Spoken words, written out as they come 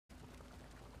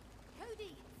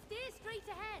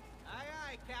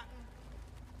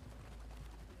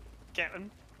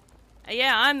Captain.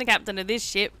 Yeah, I'm the captain of this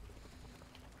ship.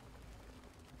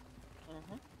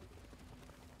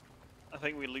 I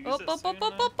think we lose Up, it up, soon up,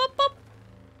 up, now. up, up, up.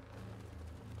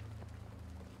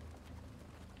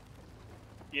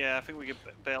 Yeah, I think we could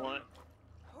bail on it.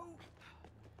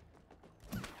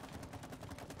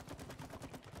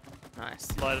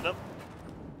 Nice. Light it up.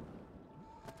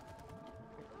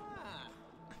 Ah,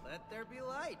 let there be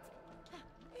light.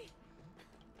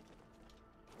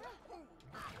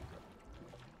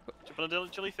 Jump on a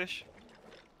jellyfish.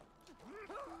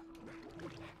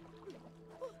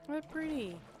 They're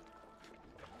pretty.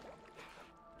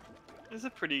 It's a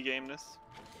pretty game, this.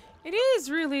 It is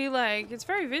really, like, it's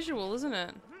very visual, isn't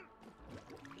it?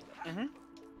 Mm-hmm.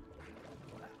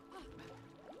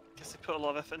 Guess they put a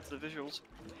lot of effort into the visuals.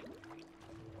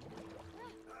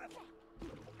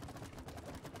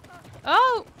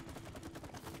 Oh!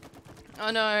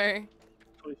 Oh no.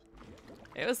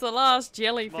 It was the last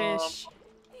jellyfish.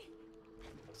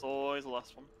 It's always the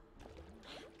last one.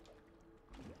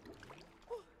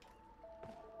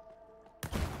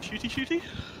 Shooty shooty.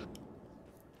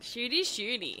 Shooty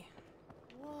shooty.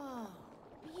 Whoa,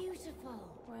 beautiful.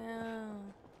 Wow.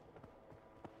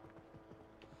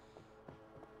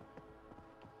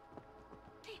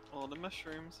 Oh, the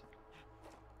mushrooms.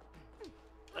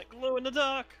 Like glow in the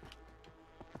dark.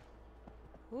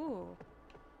 Ooh.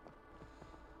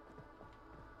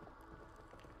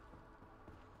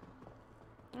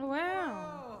 Oh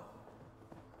wow.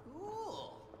 Whoa.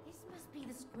 Cool. This must be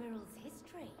the squirrel's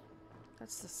history.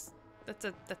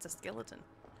 That's a skeleton.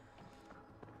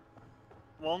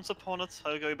 Once upon a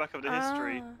time, going back over the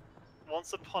history.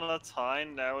 Once upon a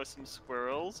time, there were some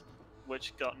squirrels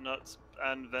which got nuts,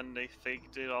 and then they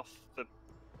faked it off the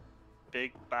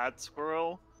big bad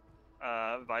squirrel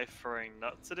by throwing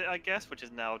nuts at it, I guess, which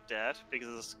is now dead because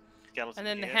of the skeleton. And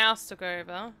then the here. house took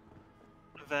over.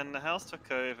 Then the house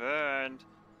took over, and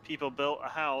people built a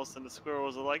house, and the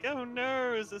squirrels are like, "Oh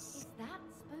no, is this?" Is that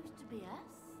supposed to be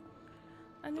us?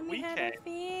 And then We we had a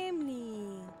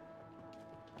family.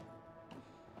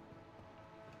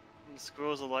 And the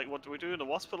squirrels are like, "What do we do?" And the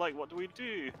wasps are like, "What do we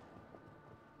do?"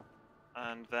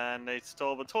 And then they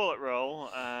stole the toilet roll,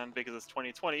 and because it's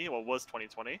 2020, well, it was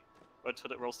 2020, where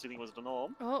toilet roll stealing was the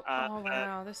norm. Oh, oh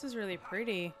wow, this is really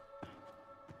pretty.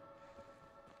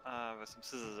 There's some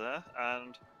scissors there,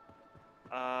 and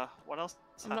what else?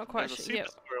 I'm not happened? quite There's a sure. Yeah,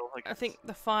 super squirrel, I think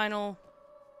the final.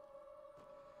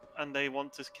 And they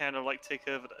want to kind of like take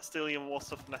over, stealing more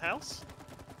stuff from the house.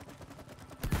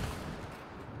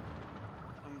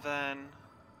 And then,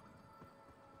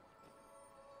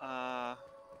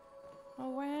 Oh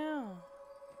wow.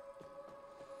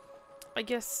 I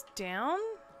guess down?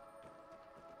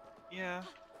 yeah.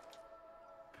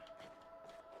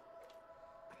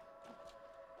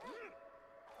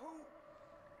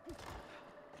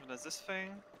 And there's this thing.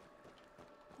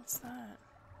 What's that?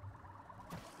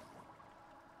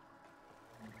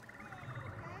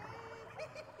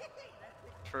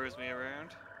 Throws me around.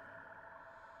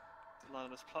 To land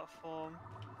on this platform.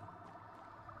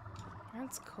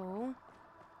 That's cool.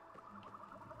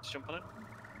 Let's jump on it.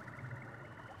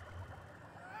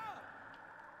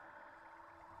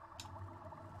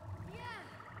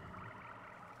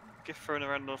 Get thrown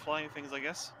around on flying things, I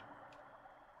guess.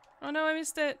 Oh no, I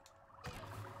missed it.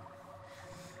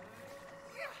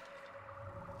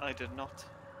 I did not.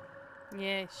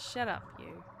 Yeah, shut up,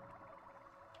 you.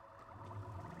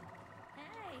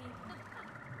 Hey.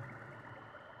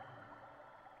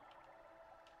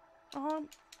 Oh,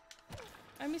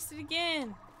 I missed it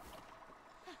again.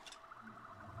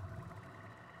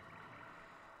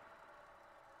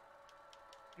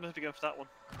 I'm gonna be going for that one.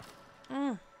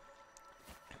 Mm.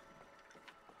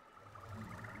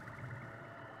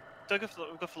 Don't go for the,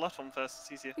 go for the left one first,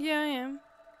 it's easier. Yeah, I am.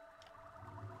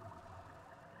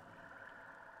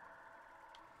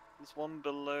 There's one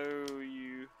below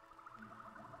you.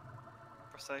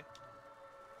 Press A.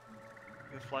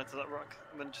 You fly into that rock,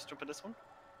 and then just jump in this one.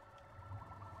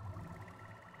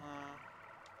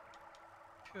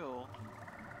 Cool.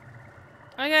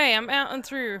 Okay, I'm out and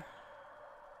through.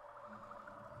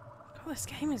 Oh, this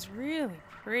game is really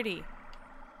pretty.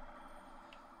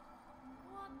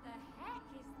 What the heck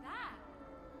is that?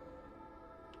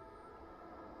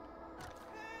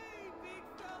 Hey, big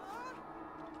fella.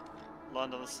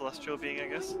 Land on the celestial being, I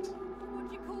guess. What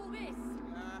do you call this?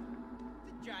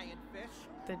 The giant fish.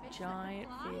 The giant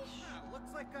fish.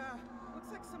 Looks like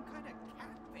some kind of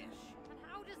catfish. And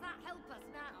how does that help us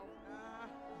now?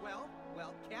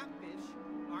 Well, catfish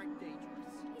aren't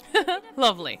dangerous.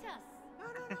 Lovely. No.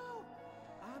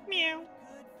 Meow.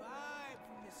 Good vibe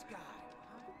from this guy.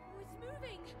 Oh, it's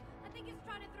moving. I think it's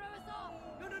trying to throw us off.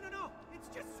 No.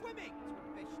 just swimming. That's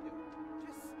what fish do.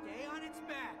 Just stay on its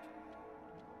back.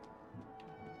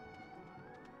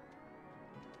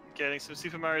 Getting some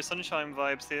Super Mario Sunshine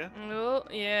vibes here. Oh,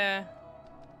 yeah.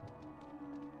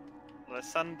 The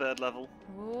Sandbird level.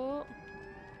 Oh.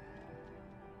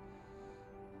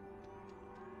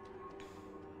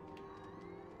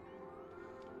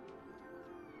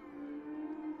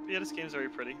 Yeah, this game's very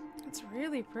pretty. It's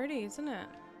really pretty, isn't it?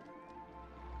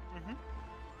 Mm-hmm.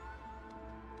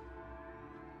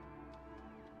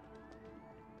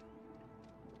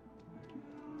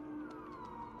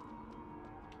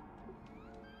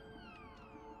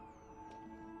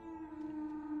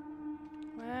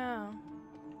 Wow.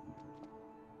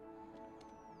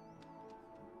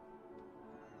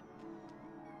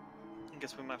 I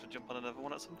guess we might have to jump on another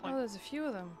one at some Oh, point. there's a few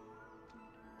of them.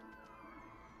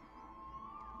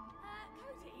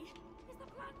 Cody, is the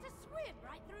plan to swim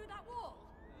right through that wall?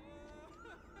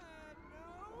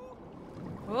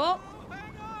 No. Oh, Oh,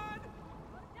 hang on.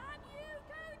 Damn you,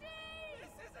 Cody!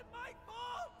 This isn't my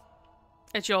fault.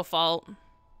 it's your fault.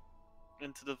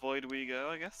 Into the void we go,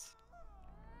 I guess.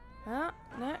 Huh?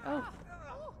 No? Oh.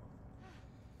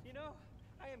 You know,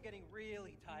 I am getting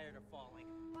really tired of falling.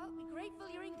 Well, be grateful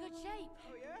you're in good shape.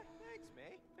 Oh yeah? Thanks,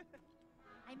 May.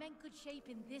 I meant good shape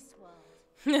in this world.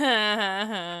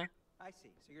 I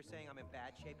see. So you're saying I'm in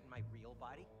bad shape in my real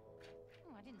body?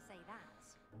 Oh, I didn't say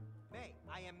that. May,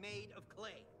 I am made of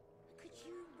clay. Could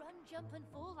you run, jump, and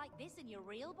fall like this in your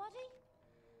real body?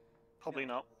 Probably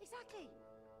not. Exactly.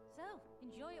 So,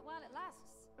 enjoy it while it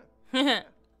lasts. Okay.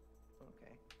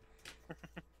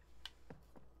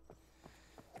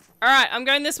 Alright, I'm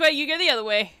going this way, you go the other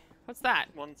way. What's that?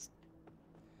 Once.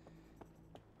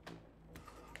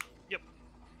 Yep.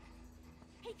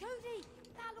 Hey, Cody!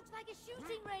 That looks like a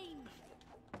shooting range!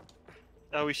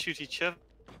 Oh, we shoot each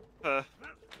other.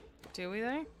 Do we though?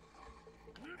 Hey,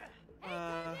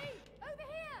 Cody! Over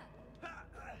here!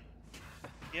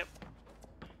 Yep.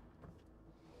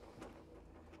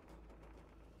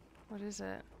 What is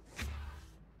it?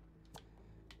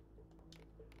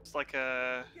 It's like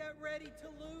a. Get ready to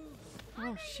lose.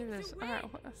 Oh shit, it is. Alright.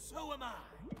 So am I.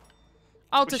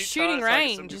 Oh, it's We a shoot shooting targets like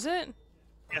range, some- is it?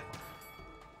 Yeah.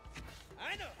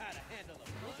 I know how to handle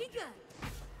a Looking good!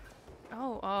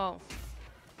 Oh, oh.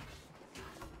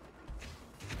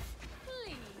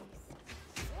 Please!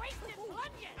 Wasted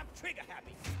plunges! I'm trigger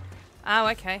happy. Oh,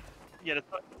 okay. Yeah.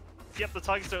 Yep. The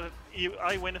targets don't.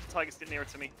 I win if the targets get nearer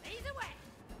to me. Either way!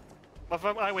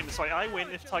 I win. Sorry, I win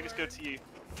if targets go to you.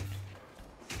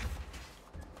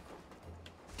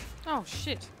 Oh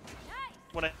shit. Nice!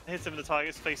 When I hit him, the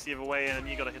target's face the other way, and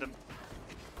you gotta hit him.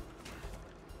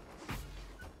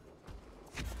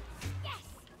 Yes!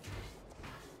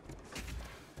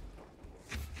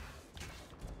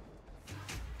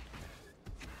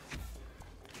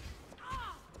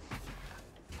 Ah!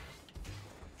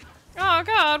 Oh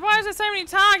god, why is there so many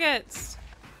targets?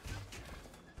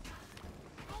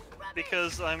 Oh, rubbish!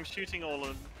 Because I'm shooting all of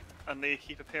them, and they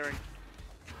keep appearing.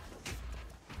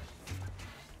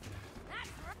 That's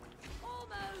right!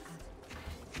 Almost!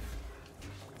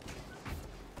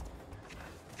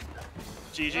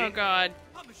 GG. Oh god.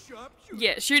 I'm a sharpshooter.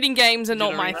 Yeah, shooting games are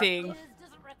not know my that? thing. This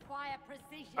doesn't require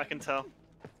precision. I can tell.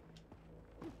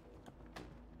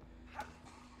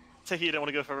 Take it you don't want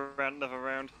to go for another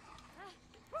round.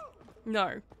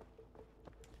 No,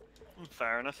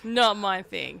 Fair enough. not my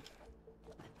thing.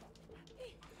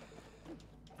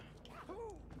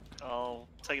 I'll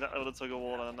take that over the tug of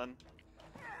war and then.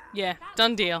 Yeah, That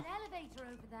done looks like deal. An elevator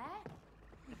over there.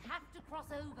 We have to cross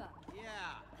over. Yeah,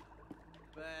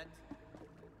 but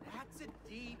that's a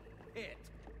deep pit.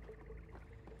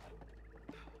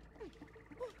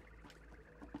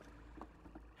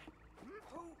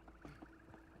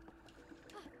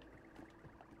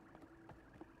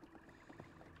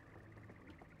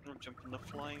 I'll jump on the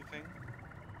flying thing.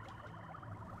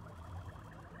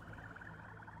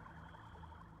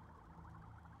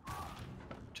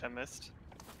 Which I missed.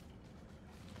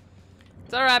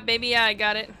 It's alright, baby, yeah, I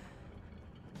got it.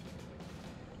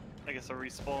 I guess I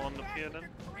respawned up here then.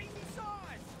 Crazy sauce.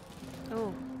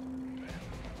 Oh.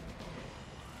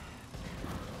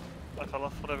 I fell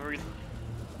off for whatever reason.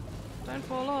 Don't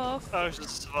fall off. Oh, it's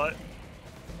just survive.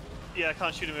 Yeah, I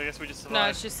can't shoot him, I guess we just survive. No,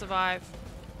 it's just survive.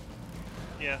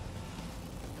 Yeah.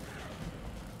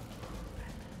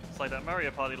 It's like that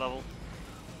Mario Party level.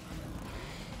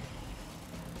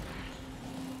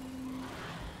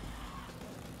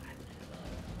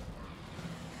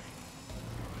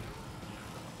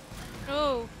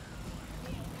 Oh.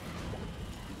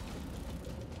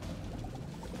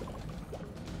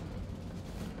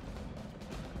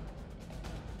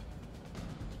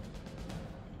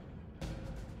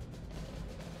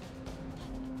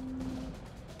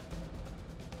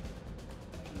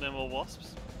 no more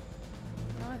wasps?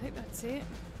 No, I think that's it.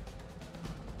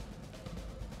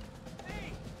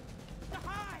 Hey! The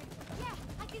hive! Yeah,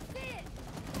 I can see it.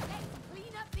 Let's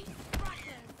clean up these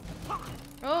scratchers.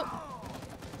 Oh!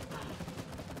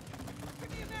 Give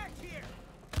me a match here!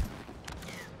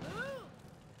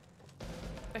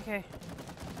 Okay.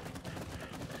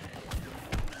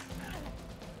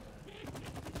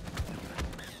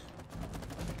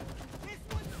 This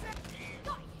one's set!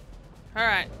 Got you.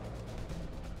 Alright.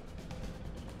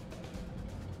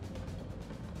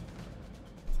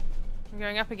 I'm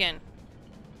going up again.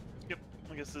 Yep,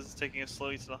 I guess this is taking us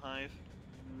slowly to the hive.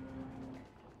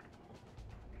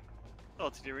 Oh,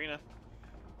 to the arena.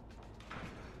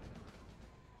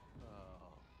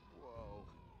 Oh, whoa.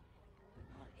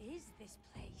 What is this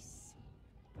place?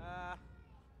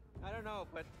 I don't know,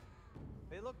 but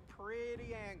they look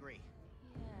pretty angry.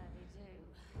 Yeah, they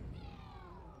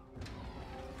do.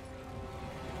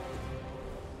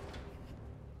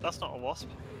 That's not a wasp.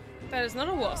 That is not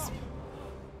a wasp.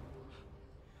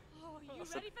 Oh, are you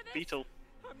That's ready a for this? beetle.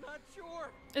 I'm not sure.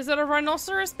 Is it a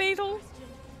rhinoceros beetle?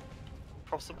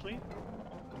 Possibly.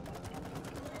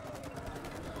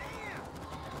 Damn!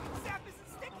 Sap isn't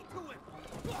sticking to him!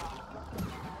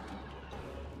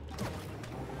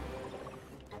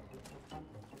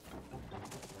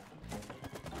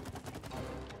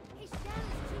 His shell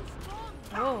is too strong.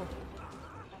 Oh.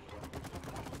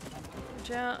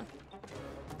 Watch out.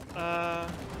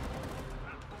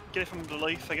 Get it from the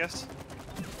leaf, I guess.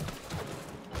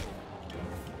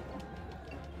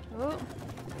 Oh.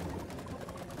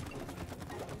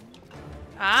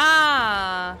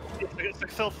 Ah! It's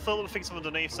like fill the things from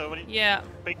underneath, so when you Yeah.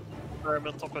 big worm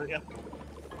on top of it, yeah.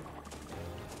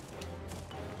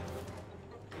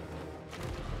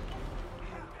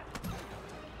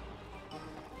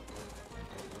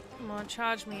 Come on,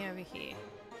 charge me over here.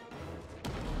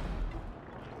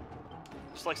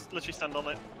 Just like literally stand on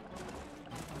it.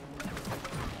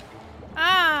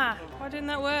 Ah! Why didn't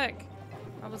that work?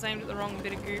 I was aimed at the wrong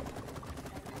bit of goop.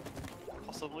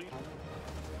 Possibly.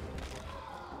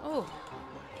 Oh.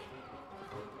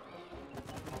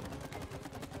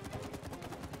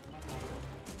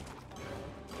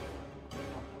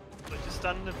 Like just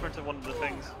stand in front of one of the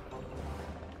things.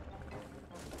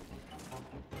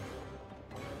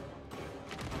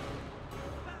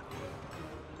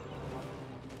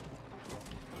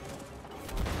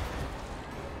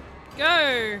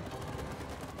 Go!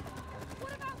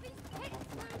 What about these pits,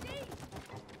 Rudy?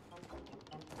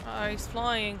 Uh oh, he's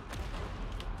flying.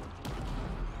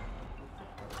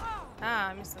 Ah,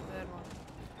 I missed the third one.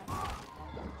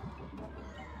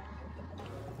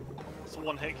 It's a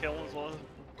one-hit kill as well.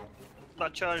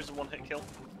 That charge is a one-hit kill.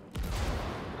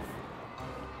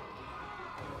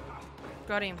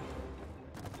 Got him.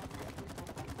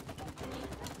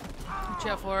 Watch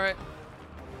out for it.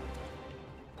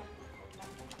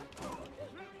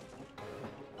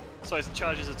 So his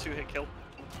charge is a two-hit kill.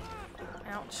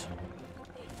 Ouch.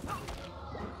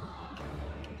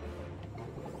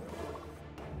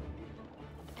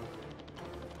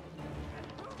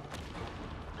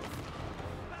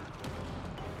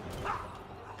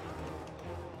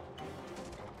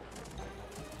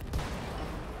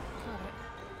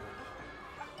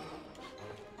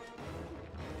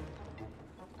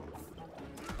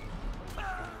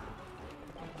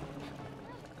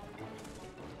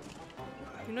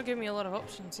 You're not giving me a lot of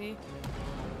options here.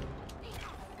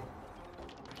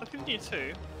 I've given you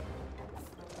two.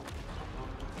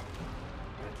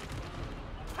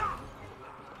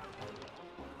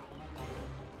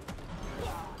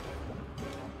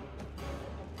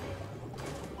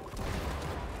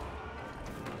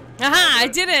 Aha! I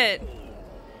did it!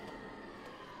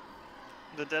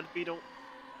 The dead beetle.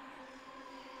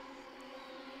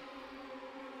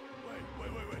 Wait.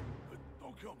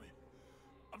 Don't kill me.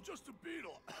 I'm just a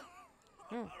beetle.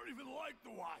 I don't even like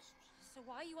the wasps. So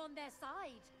why are you on their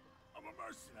side? I'm a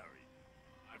mercenary.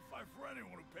 I fight for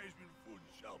anyone who pays me food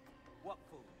and shelter. What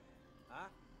food? Huh?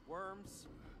 Worms?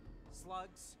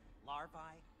 Slugs?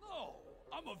 Larvae? No,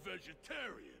 I'm a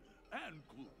vegetarian and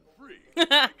gluten-free.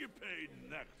 I get paid in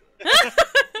nectar.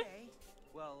 Okay.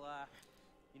 Well,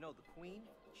 you know the queen?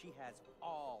 She has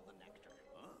all the nectar.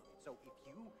 Huh? So if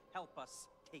you help us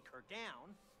take her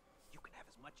down, you can have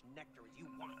as much nectar as you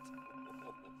want.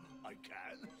 I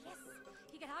can? Yes,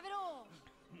 you can have it all.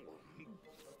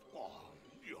 Oh,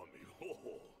 yummy.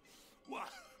 Oh.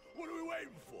 What are we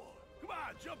waiting for? Come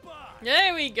on, jump on.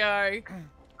 There we go.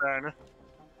 Fair enough.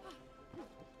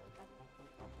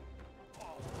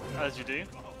 As you do.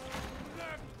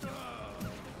 Nectar!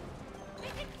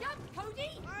 Make it jump,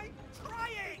 Cody! I'm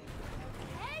trying!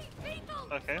 Hey, Beetle!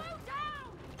 Okay. Slow down!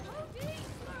 Cody,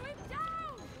 slow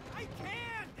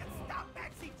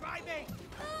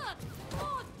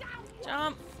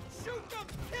Jump. Shoot them!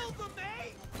 Kill them,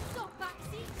 eh? Stop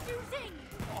backseat shooting!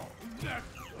 Oh, nectar,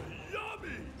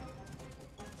 yummy!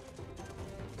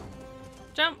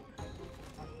 Jump.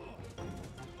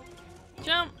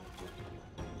 Jump.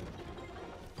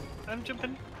 I'm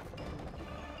jumping.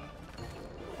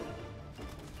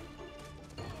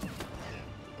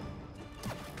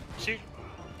 Shoot.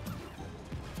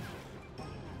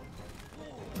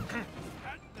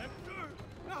 That nectar?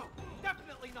 No,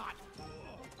 definitely not.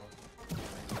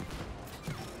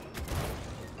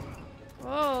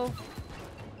 Whoa.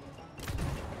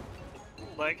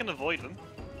 Like, I can avoid them.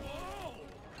 Whoa!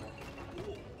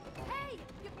 Hey!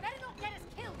 You better not get us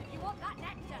killed if you want that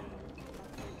nectar!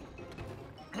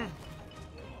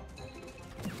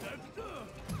 Nectar?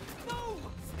 No!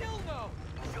 Still no!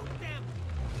 Shoot them!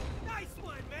 Nice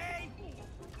one, May!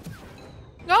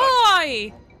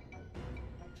 Oi!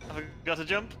 I forgot to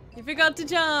jump. You forgot to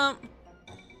jump.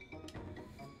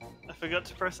 I forgot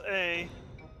to press A.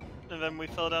 And then we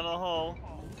fell down a hole.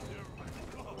 Oh, here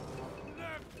I go.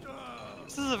 Nectar!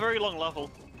 This is a very long level.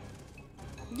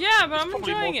 Yeah, but It's I'm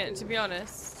probably enjoying more- it, to be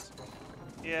honest.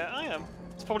 Yeah, I am.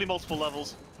 It's probably multiple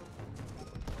levels.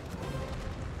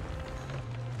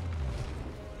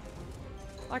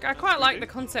 Like, I quite like the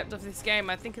concept of this game.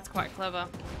 I think it's quite clever.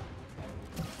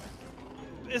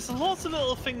 It's lots of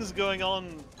little things going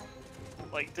on,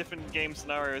 like different game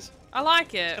scenarios. I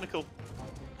like it. Kind of cool.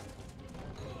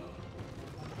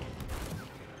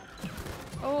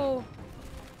 Oh.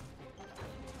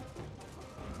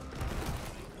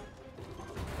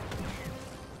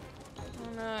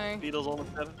 Oh no. Beetle's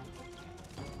almost dead.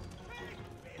 Hey,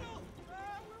 Beetle!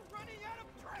 We're running out of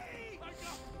prey!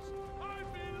 I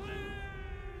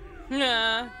believe!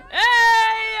 Nah.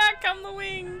 Hey! Here come the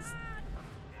wings!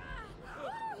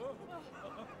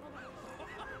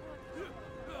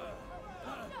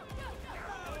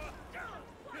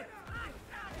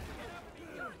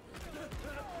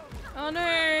 Oh no!